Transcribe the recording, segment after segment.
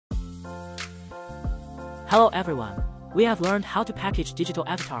Hello everyone, we have learned how to package digital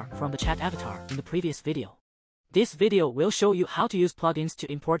avatar from the ChatAvatar in the previous video. This video will show you how to use plugins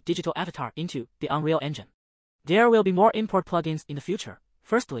to import digital avatar into the Unreal Engine. There will be more import plugins in the future.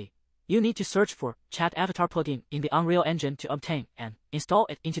 Firstly, you need to search for ChatAvatar Plugin in the Unreal Engine to obtain and install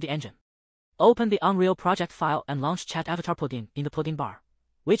it into the engine. Open the Unreal project file and launch ChatAvatar Plugin in the plugin bar,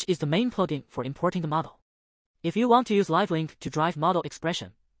 which is the main plugin for importing the model. If you want to use LiveLink to drive model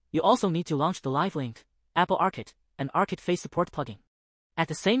expression, you also need to launch the LiveLink, Apple Arcade, and Arcade Face Support plugin. At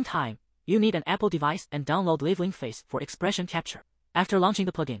the same time, you need an Apple device and download LiveLink Face for expression capture. After launching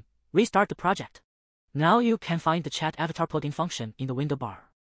the plugin, restart the project. Now you can find the ChatAvatar plugin function in the window bar.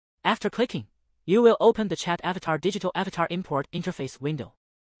 After clicking, you will open the ChatAvatar Digital Avatar Import interface window.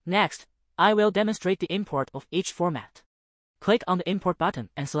 Next, I will demonstrate the import of each format. Click on the Import button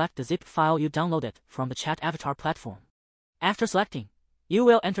and select the zip file you downloaded from the ChatAvatar platform. After selecting, you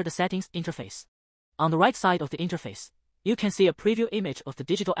will enter the Settings interface. On the right side of the interface, you can see a preview image of the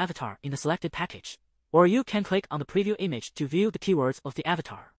digital avatar in the selected package, or you can click on the preview image to view the keywords of the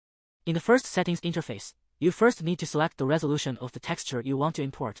avatar. In the first Settings interface, you first need to select the resolution of the texture you want to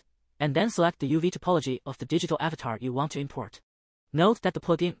import, and then select the UV topology of the digital avatar you want to import. Note that the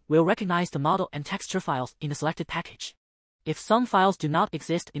plugin will recognize the model and texture files in the selected package. If some files do not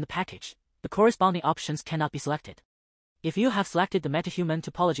exist in the package, the corresponding options cannot be selected. If you have selected the MetaHuman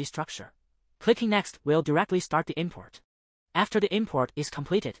topology structure, clicking Next will directly start the import. After the import is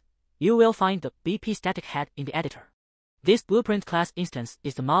completed, you will find the BP static head in the editor. This blueprint class instance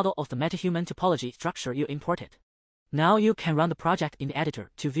is the model of the MetaHuman topology structure you imported. Now you can run the project in the editor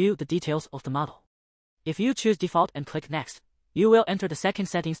to view the details of the model. If you choose Default and click Next, you will enter the second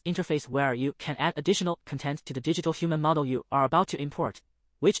Settings interface where you can add additional content to the digital human model you are about to import,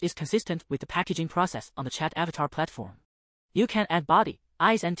 which is consistent with the packaging process on the ChatAvatar platform. You can add body,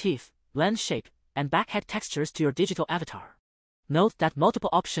 eyes and teeth, lens shape, and back head textures to your digital avatar. Note that multiple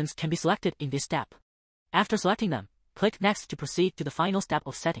options can be selected in this step. After selecting them, click Next to proceed to the final step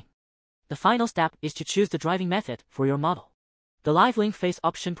of setting. The final step is to choose the driving method for your model. The LiveLink Face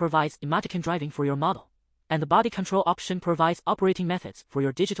option provides emoticon driving for your model, and the body control option provides operating methods for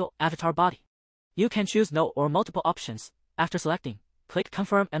your digital avatar body. You can choose no or multiple options. After selecting, click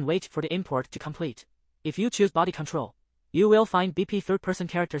Confirm and wait for the import to complete. If you choose body control, you will find BP third-person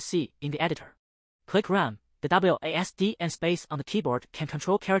character C in the editor. Click Run. The WASD and space on the keyboard can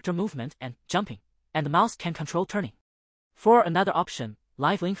control character movement and jumping, and the mouse can control turning. For another option,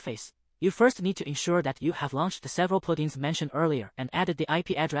 LiveLink Face, you first need to ensure that you have launched the several plugins mentioned earlier and added the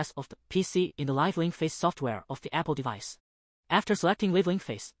IP address of the PC in the LiveLink Face software of the Apple device. After selecting LiveLink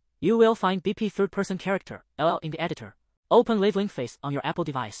Face, you will find BP third-person character LL in the editor. Open LiveLink Face on your Apple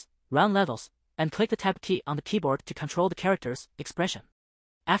device, run Levels, and click the Tab key on the keyboard to control the character's expression.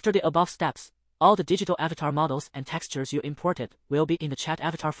 After the above steps, all the digital avatar models and textures you imported will be in the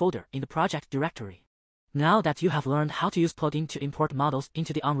ChatAvatar folder in the project directory. Now that you have learned how to use plugin to import models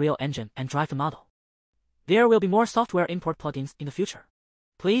into the Unreal Engine and drive the model, there will be more software import plugins in the future.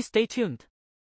 Please stay tuned.